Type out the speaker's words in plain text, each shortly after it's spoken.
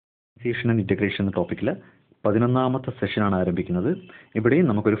Differentiation and integration എന്ന ടോപ്പിക്കിൽ 11ാമത്തെ സെഷനാണ് ആരംഭിക്കുന്നത്. ഇവിടെയും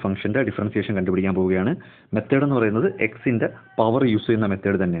നമുക്കൊരു ഫംഗ്ഷൻ്റെ ഡിഫറൻസിയേഷൻ കണ്ടുപിടിക്കാൻ പോവുകയാണ്. മെത്തേഡ് എന്ന് പറയുന്നത് എക്സിൻ്റെ പവർ യൂസ് ചെയ്യുന്ന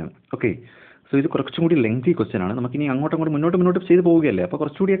മെത്തേഡ് തന്നെയാണ്. ഓക്കെ, സോ ഇത് കുറച്ചും കൂടി ലെങ്തി ക്വസ്റ്റ്യൻ ആണ്. നമുക്കിനി അങ്ങോട്ടും മുന്നോട്ട് ചെയ്ത് പോവുകയല്ലേ, അപ്പോൾ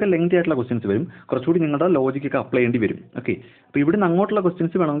കുറച്ചുകൂടിയൊക്കെ ലെങ്തി ആയിട്ടുള്ള ക്വസ്റ്റ്യൻസ് വരും, കുറച്ചുകൂടി നിങ്ങളുടെ ലോജിക്കൊക്കെ അപ്ലൈ ചെയ്യേണ്ടി വരും. ഓക്കെ, അപ്പോൾ ഇവിടെ നിന്ന് അങ്ങോട്ടുള്ള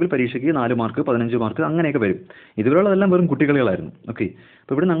ക്വസ്റ്റ്യൻസ് വേണമെങ്കിൽ പരീക്ഷയ്ക്ക് 4 മാർക്ക് 15 മാർക്ക് അങ്ങനെയൊക്കെ വരും. ഇതുവരെയുള്ളതെല്ലാം വെറും കുട്ടികളികളായിരുന്നു. ഓക്കെ,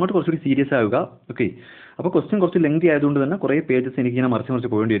 അപ്പോൾ ഇവിടെ നിന്ന് അങ്ങോട്ട് കുറച്ചുകൂടി സീരിയസ് ആവുക. ഓക്കെ, അപ്പോൾ ക്വസ്റ്റ്യൻ കുറച്ച് ലെങ്തി ആയതുകൊണ്ട് തന്നെ കുറേ പേജസ് എനിക്കിങ്ങനെ മറിച്ച്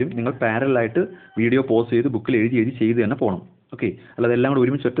പോകേണ്ടി വരും. നിങ്ങൾ പാരലായിട്ട് വീഡിയോ പോസ് ചെയ്ത് ബുക്കിൽ എഴുതി ചെയ്ത് തന്നെ പോകണം. ഓക്കെ, അല്ലാതെ എല്ലാം കൂടെ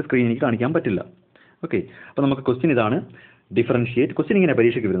ഒരുമിച്ച് ഒറ്റ സ്ക്രീൻ എനിക്ക് കാണിക്കാൻ പറ്റില്ല. ഓക്കെ, അപ്പോൾ നമുക്ക് ക്വസ്റ്റ്യൻ ഇതാണ്. ഡിഫറൻഷിയേറ്റ് ക്വസ്റ്റ്യൻ ഇങ്ങനെ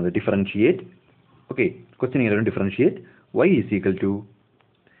പരീക്ഷയ്ക്ക് വരുന്നത്. ഡിഫറൻഷിയേറ്റ്, ഓക്കെ, ക്വസ്റ്റ്യൻ ഇങ്ങനെ വരും. Differentiate y is equal to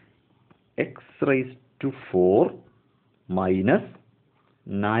X raise to 4 minus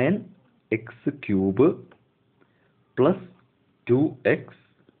 9x cube plus 2x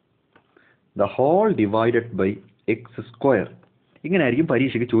the whole divided by X square. ഇങ്ങനെ ആയിരിക്കും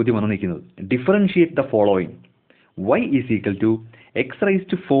പരീക്ഷയ്ക്ക് ചോദ്യം വന്ന് നിൽക്കുന്നത്. Differentiate the following. y is equal to X raise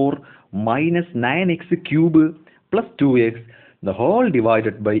to 4 minus 9x cube plus 2x the whole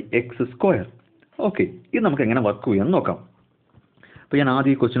divided by X square. Okay, ഇത് നമുക്ക് എങ്ങനെ work ചെയ്യാമെന്ന് നോക്കാം. അപ്പോൾ ഞാൻ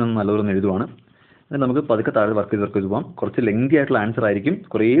ആദ്യം ഈ ക്വസ്റ്റ്യൻ ഒന്ന് നല്ലപോലെ എഴുതുവാണ്. എന്നിട്ട് നമുക്ക് പതുക്കെ താഴെ വർക്ക് ചെയ്ത് പോകാം. കുറച്ച് ലെങ്തി ആയിട്ടുള്ള ആൻസർ ആയിരിക്കും,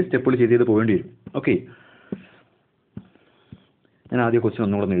 കുറേ സ്റ്റെപ്പുകൾ ചെയ്ത് പോകേണ്ടി വരും. ഓക്കെ, ഞാൻ ആദ്യം ക്വസ്റ്റ്യൻ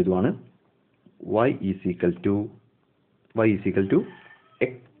ഒന്നുകൂടെ എഴുതുവാണ്. y is equal to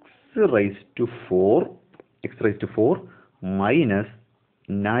X raise to 4 minus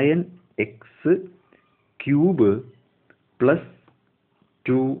 9x cube plus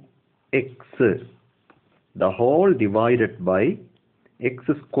 2x the whole divided by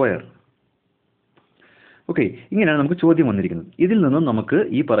X square. Okay, ഇങ്ങനെയാണ് നമുക്ക് ചോദ്യം വന്നിരിക്കുന്നത്. ഇതിൽ നിന്നും നമുക്ക്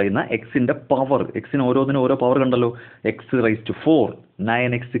ഈ പറയുന്ന എക്സിൻ്റെ പവർ, എക്സിന് ഓരോന്നിനും ഓരോ പവർ കണ്ടല്ലോ. X raise to 4,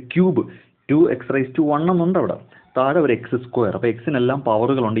 9x cube, 2x raise to 1 എന്നുണ്ട് അവിടെ, താഴെ ഒരു എക്സ് സ്ക്വയർ. അപ്പോൾ എക്സിനെല്ലാം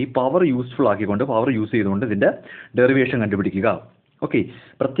പവറുകളുണ്ട്. ഈ പവർ യൂസ്ഫുൾ ആക്കിക്കൊണ്ട്, പവർ യൂസ് ചെയ്തുകൊണ്ട് ഇതിൻ്റെ ഡെറിവേഷൻ കണ്ടുപിടിക്കുക. ഓക്കെ,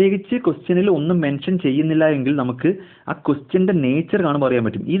 പ്രത്യേകിച്ച് ക്വസ്റ്റ്യനിൽ ഒന്നും മെൻഷൻ ചെയ്യുന്നില്ല എങ്കിൽ നമുക്ക് ആ ക്വസ്റ്റ്യൻ്റെ നേച്ചർ കാണുമ്പോൾ അറിയാൻ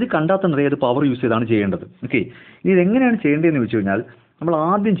പറ്റും. ഇത് കണ്ടാൽ തന്നെ അറിയാം അത് പവർ യൂസ് ചെയ്താണ് ചെയ്യേണ്ടത്. ഓക്കെ, ഇനി ഇതെങ്ങനെയാണ് ചെയ്യേണ്ടതെന്ന് വെച്ച് കഴിഞ്ഞാൽ നമ്മൾ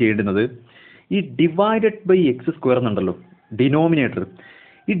ആദ്യം ചെയ്യേണ്ടുന്നത് ഈ divided by X square എന്നുണ്ടല്ലോ, denominator.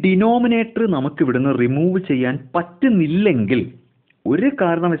 ഈ ഡിനോമിനേറ്റർ നമുക്ക് ഇവിടുന്ന് റിമൂവ് ചെയ്യാൻ പറ്റുന്നില്ലെങ്കിൽ, ഒരു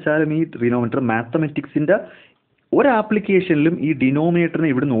കാരണവശാലും ഈ ഡിനോമിനേറ്റർ മാത്തമെറ്റിക്സിൻ്റെ ഒരു ആപ്ലിക്കേഷനിലും ഈ ഡിനോമിനേറ്ററിനെ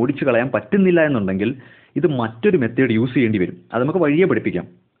ഇവിടുന്ന് ഓടിച്ചു കളയാൻ പറ്റുന്നില്ല എന്നുണ്ടെങ്കിൽ ഇത് മറ്റൊരു മെത്തേഡ് യൂസ് ചെയ്യേണ്ടി വരും. അത് നമുക്ക് വഴിയെ പഠിപ്പിക്കാം.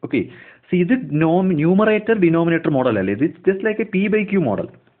 ഓക്കെ, സോ ഇത് ന്യൂമറേറ്റർ ഡിനോമിനേറ്റർ മോഡൽ അല്ലേ, ഇത് just like A P/Q model.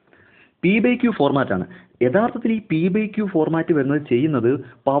 P/Q ഫോർമാറ്റാണ്. യഥാർത്ഥത്തിൽ ഈ P/Q ഫോർമാറ്റ് വരുന്നത് ചെയ്യുന്നത്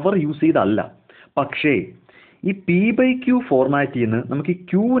പവർ യൂസ് ചെയ്തല്ല. പക്ഷേ ഈ P/Q ഫോർമാറ്റിൽ നിന്ന് നമുക്ക് ഈ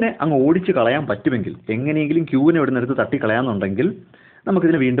ക്യൂവിനെ അങ്ങ് ഓടിച്ച് കളയാൻ പറ്റുമെങ്കിൽ, എങ്ങനെയെങ്കിലും ക്യൂവിനെ ഇവിടെ നിന്ന് എടുത്ത് തട്ടിക്കളയാമെന്നുണ്ടെങ്കിൽ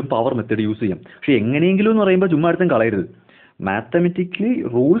നമുക്കിതിന് വീണ്ടും പവർ മെത്തേഡ് യൂസ് ചെയ്യാം. പക്ഷേ എങ്ങനെയെങ്കിലും എന്ന് പറയുമ്പോൾ ചുമ്മാ അടുത്തും കളയരുത്. മാത്തമെറ്റിക്കലി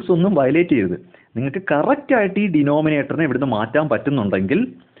റൂൾസ് ഒന്നും വയലേറ്റ് ചെയ്യരുത്. നിങ്ങൾക്ക് കറക്റ്റായിട്ട് ഈ ഡിനോമിനേറ്ററിനെ ഇവിടുന്ന് മാറ്റാൻ പറ്റുന്നുണ്ടെങ്കിൽ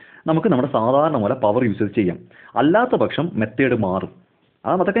നമുക്ക് നമ്മുടെ സാധാരണ പോലെ പവർ യൂസ് ചെയ്യാം. അല്ലാത്ത പക്ഷം മെത്തേഡ് മാറും.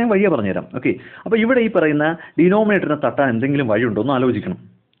 അതൊക്കെ ഞാൻ വഴിയെ പറഞ്ഞുതരാം. ഓക്കെ, അപ്പോൾ ഇവിടെ ഈ പറയുന്ന ഡിനോമിനേറ്ററിനെ തട്ടാൻ എന്തെങ്കിലും വഴിയുണ്ടോ എന്ന് ആലോചിക്കണം.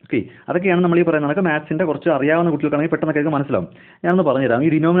 ഓക്കെ, അതൊക്കെയാണ് നമ്മൾ ഈ പറയുന്നത്. മാത്സിൻ്റെ കുറച്ച് അറിയാവുന്ന കുട്ടികൾക്കാണെങ്കിൽ പെട്ടെന്നൊക്കെ മനസ്സിലാവും. ഞാനൊന്ന് പറഞ്ഞുതരാം.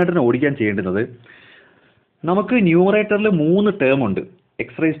 ഈ ഡിനോമിനേറ്ററിനെ ഓടിക്കാൻ ചെയ്യേണ്ടുന്നത്, നമുക്ക് ന്യൂമറേറ്ററിൽ 3 ടേം ഉണ്ട്.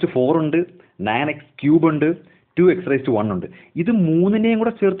 എക്സ് റൈസ് ടു 4 ഉണ്ട്, 9x ക്യൂബ് ഉണ്ട്, 2x റൈസ് ടു 1 ഉണ്ട്. ഇത് മൂന്നിനെയും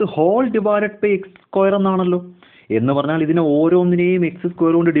കൂടെ ചേർത്ത് whole divided by X square എന്നാണല്ലോ. എന്ന് പറഞ്ഞാൽ ഇതിനെ ഓരോന്നിനെയും എക്സ്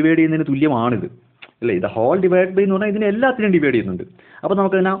സ്ക്വയർ കൊണ്ട് ഡിവൈഡ് ചെയ്യുന്നതിന് തുല്യമാണിത് അല്ലേ. ഇത് ഹോൾ ഡിവൈഡ് ബൈ എന്ന് പറഞ്ഞാൽ ഇതിനെ എല്ലാത്തിനെയും ഡിവൈഡ് ചെയ്യുന്നുണ്ട്. അപ്പോൾ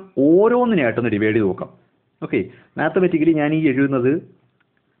നമുക്കതിനെ ഓരോന്നിനായിട്ടൊന്ന് ഡിവൈഡ് ചെയ്ത് നോക്കാം. ഓക്കെ, മാത്തമെറ്റിക്കലി ഞാൻ ഈ എഴുതുന്നത്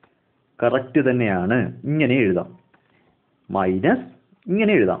കറക്റ്റ് തന്നെയാണ്. ഇങ്ങനെ എഴുതാം, മൈനസ്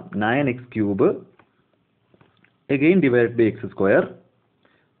ഇങ്ങനെ എഴുതാം, 9x cube again divided by x square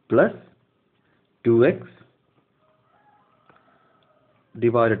plus 2x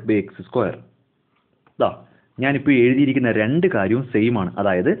divided by x square. ദാ ഞാനിപ്പോൾ എഴുതിയിരിക്കുന്ന രണ്ട് കാര്യവും സെയിം ആണ്.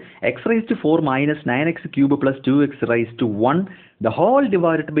 അതായത് X raise to 4 minus 9x cube plus 2x raise to 1 the whole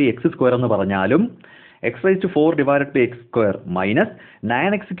divided by X square എന്ന് പറഞ്ഞാലും X raise to 4 divided by X square minus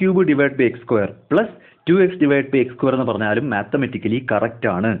 9x cube divide by X square plus 2x divide by X square എന്ന് പറഞ്ഞാലും mathematically correct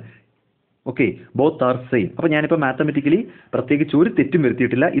ആണ്. Okay, both are same. അപ്പോൾ ഞാനിപ്പോൾ mathematically പ്രത്യേകിച്ച് ഒരു തെറ്റും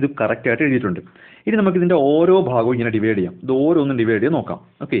വരുത്തിയിട്ടില്ല. ഇത് കറക്റ്റായിട്ട് എഴുതിയിട്ടുണ്ട്. ഇനി നമുക്ക് ഇതിൻ്റെ ഓരോ ഭാഗവും ഇങ്ങനെ ഡിവൈഡ് ചെയ്യാം. ഇത് ഓരോന്നും ഡിവൈഡ് ചെയ്ത് നോക്കാം.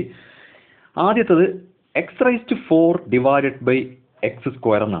 ഓക്കെ, ആദ്യത്തത് X raise to 4 divided by X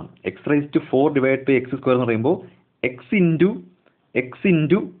square എന്നാണ്. X raise to 4 divide by X square എന്ന് പറയുമ്പോൾ എക്സ്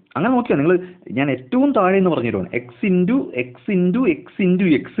ഇൻറ്റു അങ്ങനെ നോക്കിയാൽ നിങ്ങൾ, ഞാൻ ഏറ്റവും താഴെ എന്ന് പറഞ്ഞിരുവാണ്, എക്സ്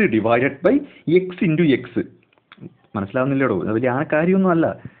ഡിവൈഡഡ് ബൈ എക്സ്. മനസ്സിലാവുന്നില്ലേടോ? അത് വലിയ ആ കാര്യമൊന്നും അല്ല.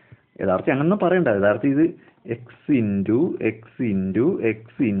 യഥാർത്ഥം അങ്ങനൊന്നും പറയണ്ട. യഥാർത്ഥം ഇത് X into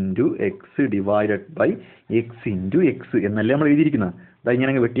X divided by X എന്നല്ലേ നമ്മൾ എഴുതിയിരിക്കുന്നത്. അത്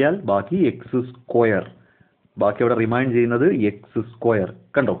ഇങ്ങനെ വെട്ടിയാൽ ബാക്കി എക്സ് സ്ക്വയർ, ബാക്കി അവിടെ റിമൈൻഡ് ചെയ്യുന്നത് എക്സ് സ്ക്വയർ.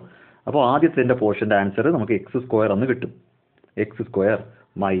 കണ്ടോ? അപ്പോൾ ആദ്യത്തെ പോർഷൻ്റെ ആൻസർ നമുക്ക് എക്സ് സ്ക്വയർ എന്ന് കിട്ടും. എക്സ് സ്ക്വയർ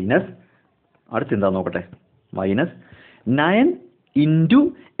മൈനസ്, അടുത്ത് എന്താ നോക്കട്ടെ, minus 9 into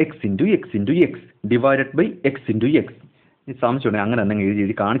X into X into X divided by X into X. ഈ സംശയമുണ്ടെങ്കിൽ അങ്ങനെ എന്തെങ്കിലും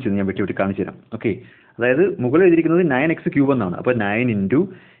എഴുതി കാണിച്ചു ഞാൻ വെട്ടി കാണിച്ചു തരാം. ഓക്കെ, അതായത് മുകളിൽ എഴുതിയിരിക്കുന്നത് 9x ക്യൂബ് എന്നാണ്. അപ്പോൾ 9 into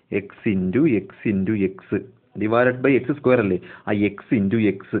X into X into X divided by X square അല്ലേ, ആ എക്സ് ഇൻറ്റു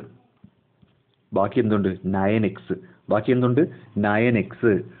എക്സ്, ബാക്കി എന്തുണ്ട് 9x, ബാക്കി എന്തുണ്ട് 9x.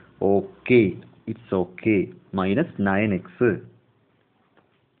 Okay, it's okay, minus 9x.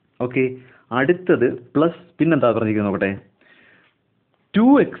 Okay, അടുത്തത് പ്ലസ്, പിന്നെന്താ പറഞ്ഞിരിക്കുന്നത് നോക്കട്ടെ,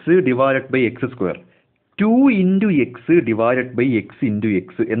 2x divided by X square, 2 into X divided by X into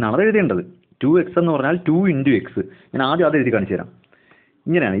X എന്നാണ് അത് എഴുതേണ്ടത്. 2x എന്ന് പറഞ്ഞാൽ 2 ഇൻറ്റു എക്സ്. ഞാൻ ആദ്യം അത് എഴുതി കാണിച്ചു തരാം.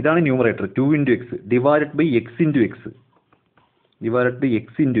 ഇങ്ങനെയാണ്, ഇതാണ് numerator, 2 into X divided by X into X divided by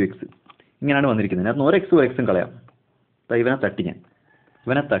X into X. ഇങ്ങനെയാണ് വന്നിരിക്കുന്നത്. അതിനകത്ത് ഒരു എക്സും കളയാം. ഇവനെ തട്ടി,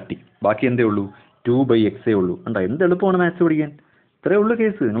 ഇവനെ തട്ടി, ബാക്കി എന്തേ ഉള്ളൂ 2/x ഉള്ളൂ. കണ്ടോ, എന്ത് എളുപ്പമാണ് മാത്സ് പഠിക്കാൻ. ഇത്രയേ ഉള്ളൂ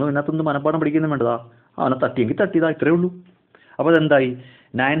കേസ്. നിങ്ങൾ ഇതിനകത്തൊന്നും മനപ്പാഠം പഠിക്കുന്നത് വേണ്ടതാ. അവനെ തട്ടിയെങ്കിൽ തട്ടിയതാ, ഇത്രയേ ഉള്ളൂ. അപ്പോൾ അതെന്തായി,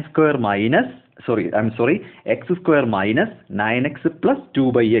 9 square minus X square minus 9x plus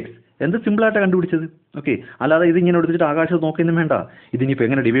 2/x. എന്ത് സിമ്പിളായിട്ടാണ് കണ്ടുപിടിച്ചത്. ഓക്കെ, അല്ലാതെ ഇത് ഇങ്ങനെ എടുത്തിട്ട് ആകാശത്ത് നോക്കിയൊന്നും വേണ്ട. ഇതിനിപ്പോൾ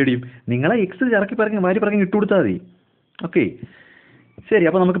എങ്ങനെ ഡിവൈഡ് ചെയ്യും, നിങ്ങളെ എക്സ് വാരി പറഞ്ഞ് ഇട്ട് കൊടുത്താൽ മതി. ഓക്കെ, ശരി.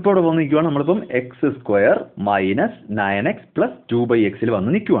 അപ്പോൾ നമുക്കിപ്പോൾ ഇവിടെ വന്ന് നിൽക്കുവാണ്, നമ്മളിപ്പം X square minus 9x plus 2/x വന്ന്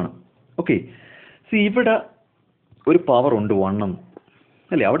നിൽക്കുവാണ്. ഓക്കെ, ഇവിടെ ഒരു പവർ ഉണ്ട് 1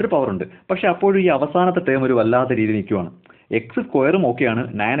 അല്ലേ, അവിടെ ഒരു പവർ ഉണ്ട്. പക്ഷെ അപ്പോഴും ഈ അവസാനത്തെ ടേം ഒരു വല്ലാത്ത രീതിയിൽ നിൽക്കുവാണ്. എക്സ് സ്ക്വയറും ഓക്കെയാണ്,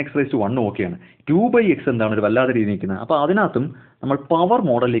 9x⁻1 ഓക്കെയാണ്, 2/x എന്താണ് ഒരു വല്ലാത്ത രീതിയിൽ നിൽക്കുന്നത്. അപ്പോൾ അതിനകത്തും നമ്മൾ പവർ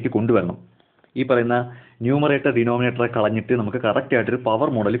മോഡലിലേക്ക് കൊണ്ടുവരണം. ഈ പറയുന്ന ന്യൂമറേറ്റർ ഡിനോമിനേറ്ററെ കളഞ്ഞിട്ട് നമുക്ക് കറക്റ്റായിട്ടൊരു പവർ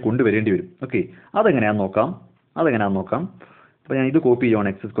മോഡലിൽ കൊണ്ടുവരേണ്ടി വരും. ഓക്കെ, അതെങ്ങനെയാണെന്ന് നോക്കാം. അപ്പോൾ ഞാൻ ഇത് കോപ്പി ചെയ്യുവാണ്,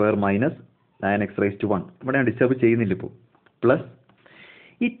 എക്സ് സ്ക്വയർ മൈനസ് 9x⁻1. ഇവിടെ ഞാൻ ഡിസ്റ്റർബ് ചെയ്യുന്നില്ല ഇപ്പോൾ. പ്ലസ്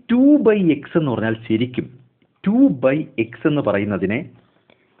ഈ 2/x എന്ന് പറഞ്ഞാൽ ശരിക്കും 2/x എന്ന് പറയുന്നതിനെ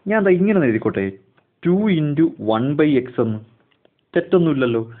ഞാൻ എന്താ ഇങ്ങനെ എഴുതിക്കോട്ടെ, 2 ഇൻറ്റു 1/x എന്ന്.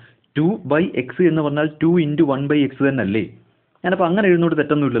 തെറ്റൊന്നുമില്ലല്ലോ. 2/x എന്ന് പറഞ്ഞാൽ 2 ഇൻറ്റു 1/x തന്നെ അല്ലേ. ഞാനപ്പോൾ അങ്ങനെ എഴുതുന്നോട്ട്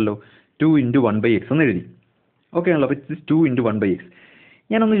തെറ്റൊന്നുമില്ലല്ലോ. 2 ഇൻറ്റു 1/x എന്ന് എഴുതി. ഓക്കെ ആണല്ലോ. അപ്പോൾ ഇറ്റ്സ് 2 ഇൻറ്റു 1/x.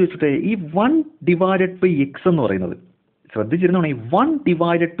 ഞാനൊന്ന് ചോദിച്ചോട്ടെ, ഈ 1 ഡിവൈഡഡ് ബൈ എക്സ് എന്ന് പറയുന്നത്, ശ്രദ്ധിച്ചിരുന്നോണേ, ഈ 1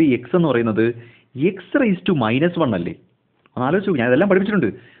 ഡിവൈഡഡ് ബൈ എക്സ് എന്ന് പറയുന്നത് x⁻1 അല്ലേ. ആലോചിച്ചു, ഞാൻ ഇതെല്ലാം പഠിപ്പിച്ചിട്ടുണ്ട്.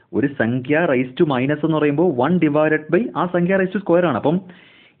 ഒരു സംഖ്യ റൈസ് ടു മൈനസ് എന്ന് പറയുമ്പോൾ 1 ഡിവൈഡഡ് ബൈ ആ സംഖ്യ റൈസ് ടു സ്ക്വയർ ആണ്. അപ്പം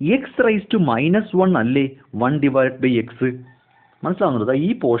x⁻1 അല്ലേ 1 ഡിവൈഡഡ് ബൈ എക്സ്. മനസ്സിലാവുന്നത്?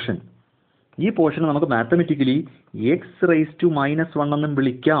 ഈ പോർഷൻ നമുക്ക് മാത്തമെറ്റിക്കലി x⁻1 എന്നും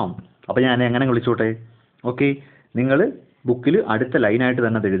വിളിക്കാം. അപ്പോൾ ഞാൻ എങ്ങനെ വിളിച്ചോട്ടെ? ഓക്കെ, നിങ്ങൾ ബുക്കിൽ അടുത്ത ലൈനായിട്ട്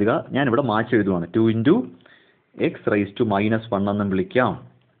തന്നെ എഴുതുക. ഞാനിവിടെ മാറ്റി എഴുതുവാണ്, 2 ഇൻറ്റു x⁻1 എന്നും വിളിക്കാം.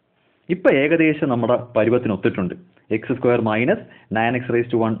 ഇപ്പം ഏകദേശം നമ്മുടെ പരുവത്തിന് ഒത്തിട്ടുണ്ട്. X square minus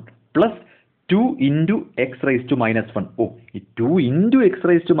 9x⁻1 plus 2 into x⁻1. ഓ, ഈ 2 ഇൻറ്റു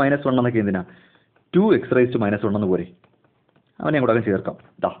x⁻1 എന്നൊക്കെ എന്തിനാ, 2x⁻1 എന്ന് പോരെ. അവനെ കൂടെ ചേർക്കാം.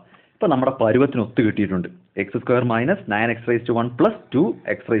 ഇപ്പം നമ്മുടെ പരുവത്തിന് ഒത്തു കിട്ടിയിട്ടുണ്ട്. X square minus 9x⁻1 plus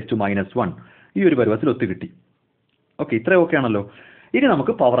 2x⁻1 ഈ ഒരു പരുവത്തിൽ ഒത്തു കിട്ടി. ഓക്കെ, ഇത്രയും ഓക്കെ ആണല്ലോ. ഇനി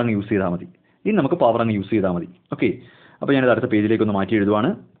നമുക്ക് പവർ അങ്ങ് യൂസ് ചെയ്താൽ മതി. ഓക്കെ, അപ്പോൾ ഞാനിത് അടുത്ത പേജിലേക്ക് ഒന്ന് മാറ്റി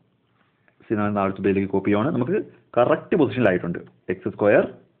എഴുതുവാണ്. അടുത്ത പേജിലേക്ക് കോപ്പി ചെയ്യുവാണ്. നമുക്ക് correct പൊസിഷനിലായിട്ടുണ്ട്. X square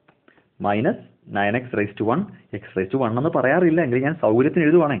minus 9x⁻1 x⁻1 എന്ന് പറയാറില്ല എങ്കിൽ ഞാൻ സൗകര്യത്തിന്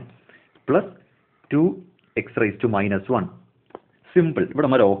എഴുതുവാണേ, പ്ലസ് 2x⁻1. സിമ്പിൾ. ഇവിടെ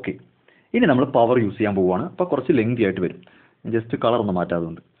വരെ ഓക്കെ. ഇനി നമ്മൾ പവർ യൂസ് ചെയ്യാൻ പോവുകയാണ്. അപ്പോൾ കുറച്ച് ലെങ്തി ആയിട്ട് വരും. ജസ്റ്റ് കളർ ഒന്ന്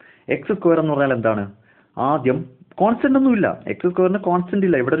മാറ്റാതുകൊണ്ട്. എക്സ് സ്ക്വയർ എന്ന് പറഞ്ഞാൽ എന്താണ്? ആദ്യം കോൺസ്റ്റന്റ് ഒന്നുമില്ല, എക്സ് സ്ക്വയറിന് കോൺസ്റ്റന്റ്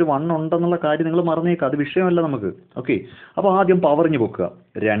ഇല്ല. ഇവിടെ ഒരു 1 ഉണ്ടെന്നുള്ള കാര്യം നിങ്ങൾ മറന്നേക്കുക, അത് വിഷയമല്ല നമുക്ക്. ഓക്കെ, അപ്പോൾ ആദ്യം പവറിഞ്ഞ് വെക്കുക,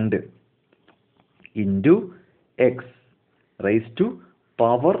 2 into X raise to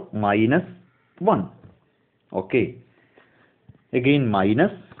power -1. Okay, again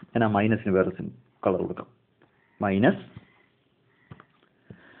minus, ഞാൻ ആ മൈനസിന് വേറെ കളർ കൊടുക്കാം, മൈനസ്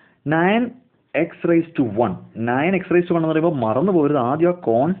 9x⁻1. 9x⁻1 എന്ന് പറയുമ്പോൾ മറന്നു പോരുത്, ആദ്യം ആ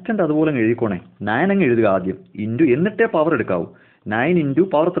കോൺസ്റ്റന്റ് അതുപോലെ എഴുതിക്കോണേ. 9 അങ്ങ് എഴുതുക ആദ്യം, ഇൻറ്റു, എന്നിട്ടേ പവർ എടുക്കാവൂ. 9 ഇൻറ്റു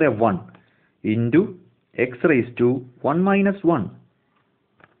പവർ എത്രയാണ് 1 ഇൻറ്റു x⁻1 -1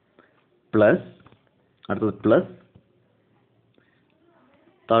 പ്ലസ്, അടുത്തത് പ്ലസ്,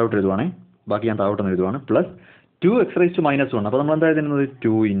 താഴോട്ട് എഴുതുവാണേ, ബാക്കി ഞാൻ താഴോട്ടൊന്ന് എഴുതുവാണ്, പ്ലസ് 2x⁻1. അപ്പോൾ നമ്മൾ എന്താ എഴുതുന്നത്,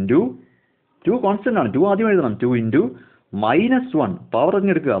 2 ഇൻറ്റു 2 കോൺസ്റ്റന്റ് ആണ്, 2 ആദ്യം എഴുതണം, 2 ഇൻറ്റു -1 പവർ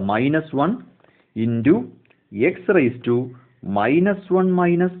എറിഞ്ഞെടുക്കുക, -1 ഇൻറ്റു x⁻1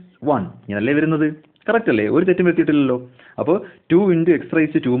 -1. ഇങ്ങനല്ലേ വരുന്നത്? കറക്റ്റ് അല്ലേ? ഒരു തെറ്റും വരുത്തിയിട്ടില്ലല്ലോ. അപ്പോൾ 2 into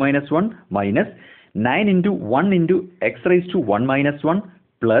x⁻2 -1 minus 9 into 1 into x raised to 1 minus 1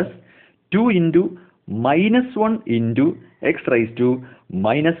 plus 2 into minus 1 into x raised to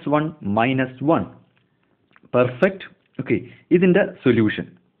minus 1 minus 1. Perfect. Okay, ഇതിൻ്റെ സൊല്യൂഷൻ,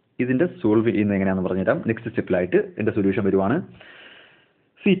 ഇതിൻ്റെ സോൾവ് ചെയ്യുന്നത് എങ്ങനെയാണെന്ന് പറഞ്ഞുതരാം. നെക്സ്റ്റ് സ്റ്റെപ്പിലായിട്ട് എൻ്റെ സൊല്യൂഷൻ വരുവാണ്.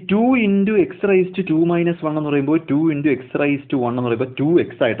 C 2 into X raise to 2 minus 1 എന്ന് പറയുമ്പോൾ 2 ഇൻറ്റു എക്സ് റൈസ് ടു 1 എന്ന് പറയുമ്പോൾ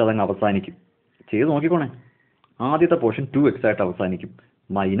 2x ആയിട്ട് അതങ്ങ് അവസാനിക്കും. ചെയ്ത് നോക്കിക്കോണേ, ആദ്യത്തെ പോർഷൻ 2x ആയിട്ട് അവസാനിക്കും.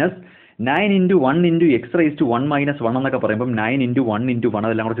 Minus 9 into 1 into X raise to 1 minus 1 എന്നൊക്കെ പറയുമ്പോൾ 9 ഇൻറ്റു 1 ഇൻറ്റു 1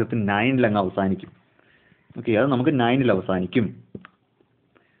 അതെല്ലാം കൂടെ ചേർത്ത് 9 അങ്ങ് അവസാനിക്കും. ഓക്കെ, അത് നമുക്ക് 9 അവസാനിക്കും.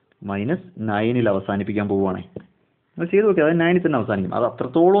 മൈനസ് 9 അവസാനിപ്പിക്കാൻ പോവുകയാണേ. അത് ചെയ്ത് നോക്കി, അത് 9 തന്നെ അവസാനിക്കും. അത്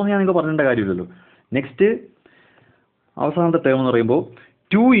അത്രത്തോളം ഞാൻ നിങ്ങൾക്ക് പറഞ്ഞേണ്ട കാര്യമില്ലല്ലോ. നെക്സ്റ്റ് അവസാനത്തെ ടേം എന്ന് പറയുമ്പോൾ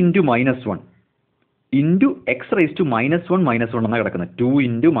 2 into minus 1 into X raise to minus 1 minus 1 എന്നാണ് കിടക്കുന്നത്. 2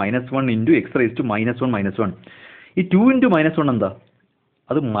 into minus 1 into X raise to minus 1 minus 1. ഈ 2 ഇൻറ്റു മൈനസ് 1 എന്താ?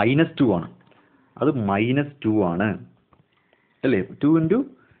 അത് മൈനസ് 2 ആണ്. അത് മൈനസ് 2 ആണ് അല്ലേ? 2 ഇൻറ്റു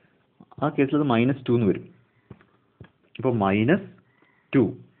ആ കേസിൽ അത് മൈനസ് 2 എന്ന് വരും. ഇപ്പോൾ മൈനസ് 2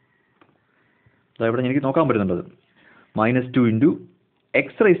 ഇവിടെ എനിക്ക് നോക്കാൻ പറ്റുന്നുണ്ടത്. Minus 2 into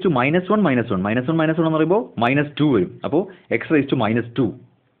X raise to minus 1 minus 1 minus 1 minus 1 എന്ന് പറയുമ്പോൾ മൈനസ് 2 വരും. അപ്പോൾ X raise to minus 2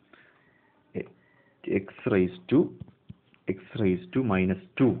 X raise to minus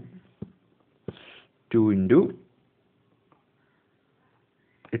 2 into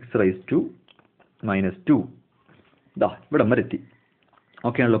X raise to minus 2 ഇതാ ഇവിടെ വരെ എത്തി.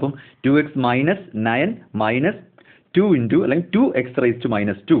 ഓക്കെ ആണല്ലോ. അപ്പം 2x മൈനസ് 9 മൈനസ് 2 ഇൻറ്റു അല്ലെങ്കിൽ 2x raise to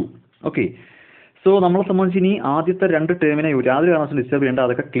minus 2. Okay, so നമ്മളെ സംബന്ധിച്ച് ഇനി ആദ്യത്തെ രണ്ട് ടേമിനെ യാതൊരു കാരണവശാലും ഡിസ്റ്റർബ് ചെയ്യേണ്ട,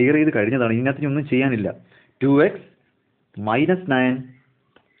 അതൊക്കെ ക്ലിയർ ചെയ്ത് കഴിഞ്ഞതാണ്. ഇതിനകത്ത് ഒന്നും ചെയ്യാനില്ല. 2x minus 9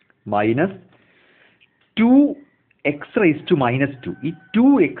 minus 2x raise to minus 2. ഈ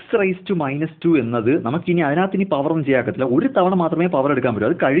 2x റൈസ് ടു മൈനസ് 2 എന്നത് നമുക്കിനി അതിനകത്ത് ഇനി പവറൊന്നും ചെയ്യാക്കത്തില്ല. ഒരു തവണ മാത്രമേ പവർ എടുക്കാൻ പറ്റൂ.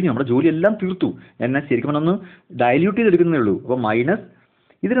 അത് കഴിഞ്ഞു, നമ്മുടെ ജോലി എല്ലാം തീർത്തു. എന്നാൽ ശരിക്കും ഒന്ന് ഡയല്യൂട്ട് ചെയ്തെടുക്കുന്നേ ഉള്ളൂ. അപ്പോൾ മൈനസ്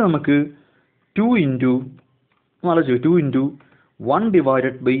ഇതിന് നമുക്ക് 2 into 2 into 1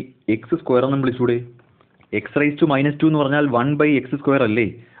 divided by X square എന്ന് വിളിച്ചൂടെ? എക്സ് റൈസ് ടു മൈനസ് 2 എന്ന് പറഞ്ഞാൽ 1 ബൈ എക്സ് സ്ക്വയർ അല്ലേ?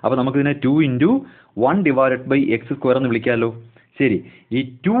 അപ്പോൾ നമുക്കിതിനെ 2 into 1 divided by X square എന്ന് വിളിക്കാമല്ലോ. ശരി, ഈ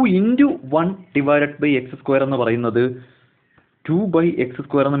 2 into 1 divided by X square എന്ന് പറയുന്നത് 2 ബൈ എക്സ്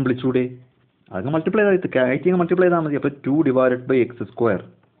സ്ക്വയർ എന്ന് വിളിച്ചൂടെ? അതങ്ങ് മൾട്ടിപ്ലൈ ചെയ്ത് മൾട്ടിപ്ലൈ ചെയ്താൽ മതി. അപ്പോൾ 2 divided by X square.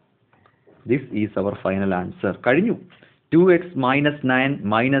 This is our final answer. കഴിഞ്ഞു. 2x minus 9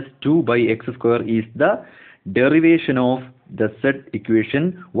 minus 2 by x square is the derivation of the said equation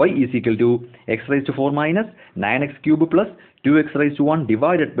y is equal to x raised to 4 minus 9x cube plus 2x raised to 1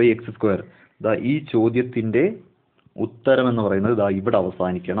 divided by x square. ദാ ഈ ചോദ്യത്തിൻ്റെ ഉത്തരം എന്ന് പറയുന്നത് ദാ ഇവിടെ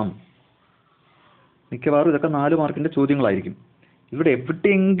അവസാനിക്കണം. മിക്കവാറും ഇതൊക്കെ 4 മാർക്കിൻ്റെ ചോദ്യങ്ങളായിരിക്കും. ഇവിടെ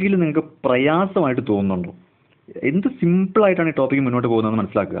എവിടെയെങ്കിലും നിങ്ങൾക്ക് പ്രയാസമായിട്ട് തോന്നുന്നുണ്ടോ? എന്ത് സിമ്പിളായിട്ടാണ് ഈ ടോപ്പിക്ക് മുന്നോട്ട് പോകുന്നതെന്ന്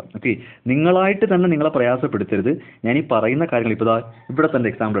മനസ്സിലാക്കുക. ഓക്കെ, നിങ്ങളായിട്ട് തന്നെ നിങ്ങളെ പ്രയാസപ്പെടുത്തരുത്. ഞാൻ ഈ പറയുന്ന കാര്യങ്ങൾ ഇപ്പോൾ ഇവിടെ തന്നെ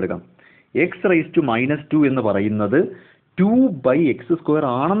എക്സാമ്പിൾ എടുക്കാം. എക്സ് റൈസ് ടു മൈനസ് 2 എന്ന് പറയുന്നത് 2 ബൈ എക്സ് സ്ക്വയർ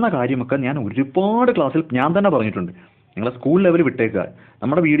ആണെന്ന കാര്യമൊക്കെ ഞാൻ ഒരുപാട് ക്ലാസ്സിൽ ഞാൻ തന്നെ പറഞ്ഞിട്ടുണ്ട്. നിങ്ങളെ സ്കൂൾ ലെവൽ വിട്ടേക്കുക.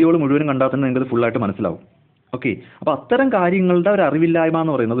 നമ്മുടെ വീഡിയോകൾ മുഴുവനും കണ്ടാൽ തന്നെ നിങ്ങൾക്ക് ഫുള്ളായിട്ട് മനസ്സിലാവും. ഓക്കെ, അപ്പോൾ അത്തരം കാര്യങ്ങളുടെ ഒരു അറിവില്ലായ്മ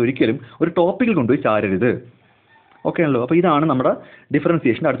എന്ന് പറയുന്നത് ഒരിക്കലും ഒരു ടോപ്പിക്കിൽ കൊണ്ടുപോയി ചാരരുത്. ഓക്കെ ആണല്ലോ. അപ്പോൾ ഇതാണ് നമ്മുടെ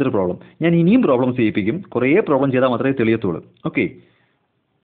ഡിഫറൻസിയേഷൻ്റെ അടുത്തൊരു പ്രോബ്ലം. ഞാൻ ഇനിയും പ്രോബ്ലംസ് ചെയ്യിപ്പിക്കും. കുറേ പ്രോബ്ലം ചെയ്താൽ മാത്രമേ തെളിയത്തുള്ളൂ. ഓക്കെ.